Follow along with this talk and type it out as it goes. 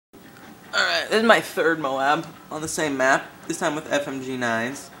Alright, this is my third MOAB on the same map, this time with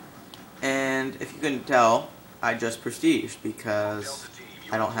FMG9s. And if you couldn't tell, I just prestiged because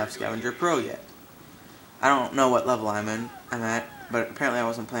I don't have Scavenger Pro yet. I don't know what level I'm at, but apparently I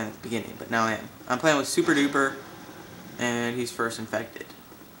wasn't playing at the beginning, but now I am. I'm playing with Super Duper, and he's first infected.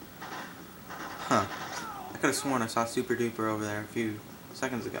 Huh. I could have sworn I saw Super Duper over there a few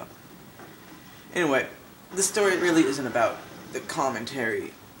seconds ago. Anyway, the story really isn't about the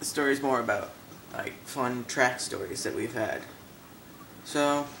commentary. The story's more about, like, fun track stories that we've had.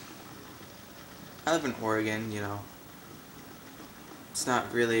 So, I live in Oregon, you know. It's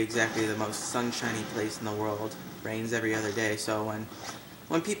not really exactly the most sunshiny place in the world. It rains every other day, so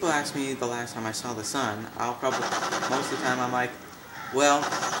when people ask me the last time I saw the sun, I'll probably, most of the time I'm like, well,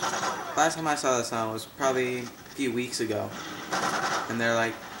 last time I saw the sun was probably a few weeks ago. And they're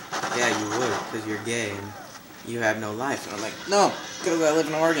like, yeah, you would, because you're gay and you have no life. And I'm like, no, because I live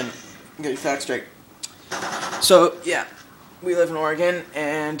in Oregon. Get your facts straight. So, yeah, we live in Oregon,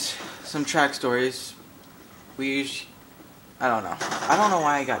 and some track stories. I don't know. I don't know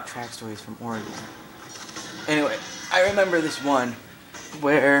why I got track stories from Oregon. Anyway, I remember this one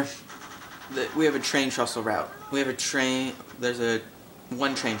where we have a train trussel route. We have a train, there's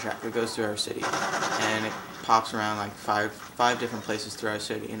one train track that goes through our city, and it pops around like five different places through our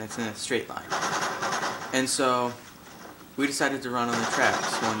city, and it's in a straight line. And so we decided to run on the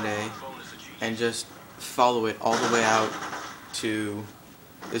tracks one day and just follow it all the way out to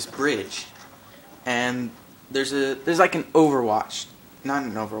this bridge. And there's like an overwatch, not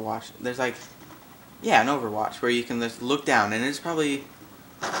an overwatch. There's like, yeah, an overwatch where you can just look down, and it's probably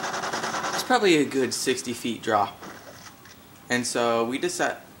a good 60 feet drop. And so we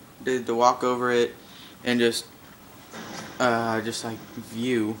decided to walk over it and just like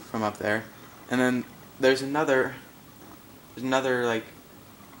view from up there. And then there's another like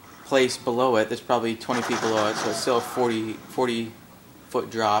place below it that's probably 20 feet below it, so it's still a 40 foot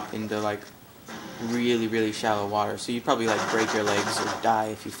drop into like really, really shallow water. So you'd probably like break your legs or die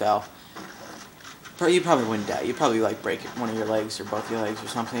if you fell. But you probably wouldn't die. You'd probably like break one of your legs or both your legs or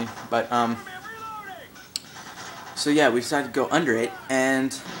something. But so yeah, we decided to go under it,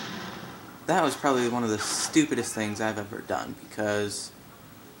 and that was probably one of the stupidest things I've ever done, because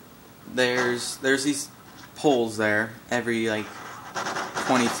there's these poles there every like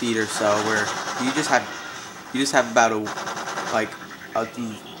 20 feet or so where you just have about a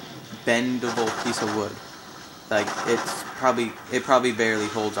bendable piece of wood. Like it probably barely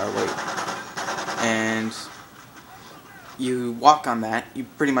holds our weight. And you walk on that, you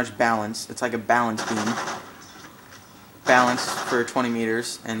pretty much balance. It's like a balance beam. Balance for 20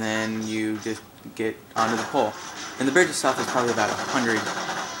 meters, and then you just get onto the pole. And the bridge itself is probably about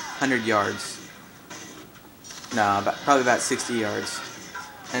 100 yards. No, probably about 60 yards.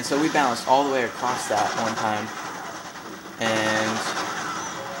 And so we balanced all the way across that one time. And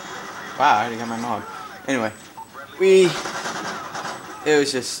wow, I already got my MOAB. Anyway, it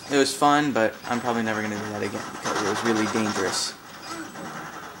was fun, but I'm probably never gonna do that again because it was really dangerous.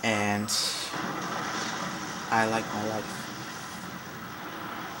 And I like my life.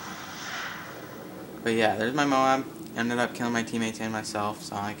 But yeah, there's my MOAB. Ended up killing my teammates and myself,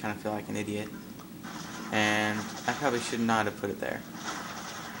 so I kind of feel like an idiot. And I probably should not have put it there.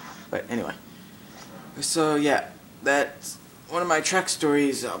 But anyway. So yeah, that's one of my track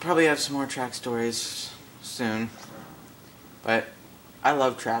stories. I'll probably have some more track stories soon. But I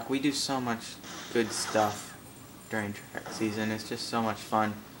love track. We do so much good stuff during track season. It's just so much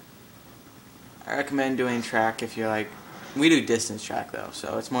fun. I recommend doing track if you're like, we do distance track though,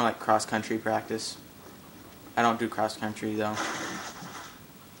 so it's more like cross-country practice. I don't do cross-country though.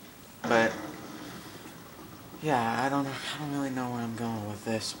 But yeah, I don't really know where I'm going with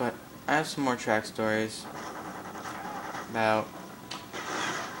this, but I have some more track stories.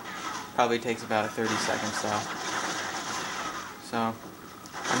 Probably takes about 30 seconds though. So,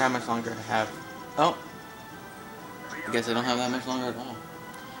 I don't have much longer to have. Oh! I guess I don't have that much longer at all.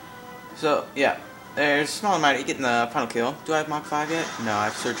 So, yeah. There's a small amount of getting the final kill. Do I have Mach 5 yet? No, I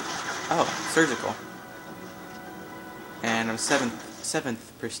have surgical. And I'm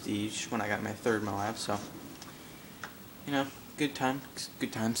 7th prestige when I got my third MOAB, so, you know, good times.